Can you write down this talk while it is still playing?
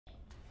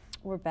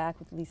We're back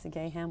with Liisa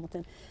Gay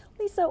Hamilton.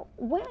 Liisa,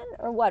 when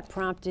or what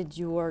prompted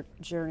your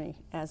journey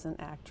as an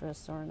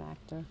actress or an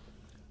actor?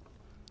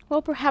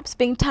 Well, perhaps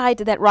being tied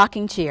to that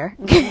rocking chair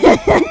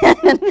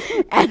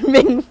and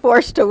being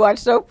forced to watch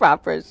soap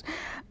operas.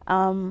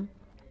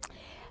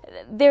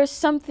 There's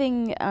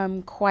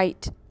something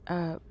quite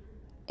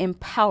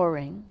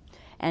empowering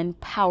and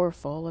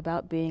powerful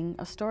about being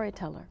a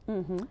storyteller.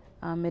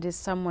 It is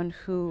someone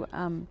who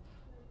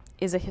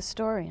is a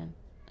historian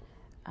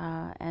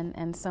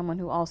and someone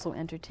who also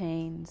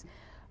entertains,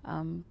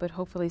 but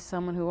hopefully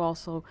someone who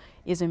also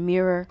is a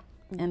mirror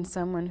and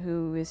someone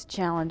who is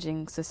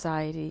challenging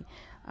society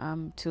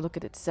to look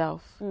at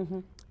itself,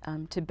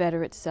 to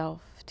better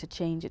itself, to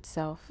change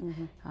itself,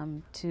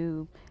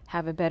 to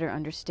have a better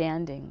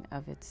understanding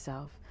of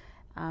itself.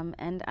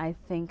 And I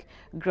think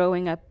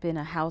growing up in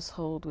a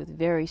household with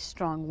very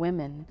strong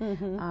women,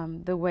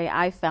 the way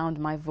I found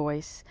my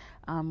voice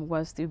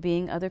was through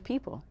being other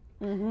people.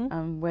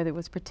 Whether it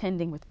was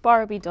pretending with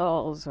Barbie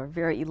dolls or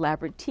very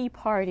elaborate tea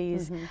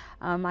parties,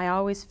 I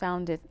always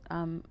found it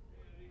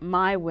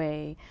my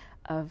way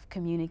of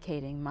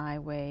communicating, my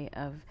way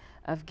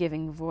of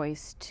giving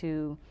voice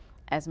to,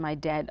 as my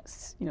dad,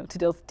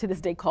 to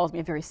this day calls me,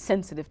 a very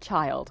sensitive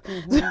child.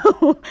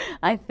 So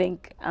I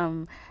think,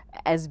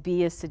 as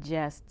Bia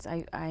suggests,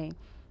 I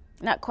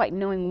not quite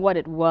knowing what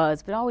it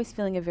was, but always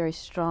feeling a very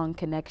strong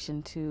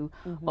connection to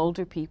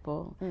older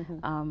people,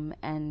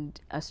 and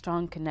a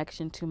strong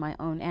connection to my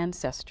own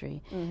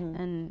ancestry,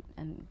 and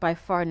by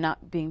far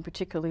not being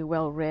particularly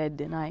well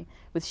read, and I,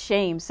 with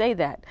shame, say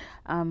that,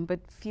 but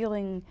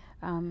feeling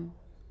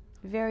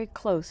very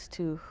close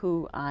to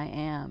who I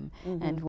am and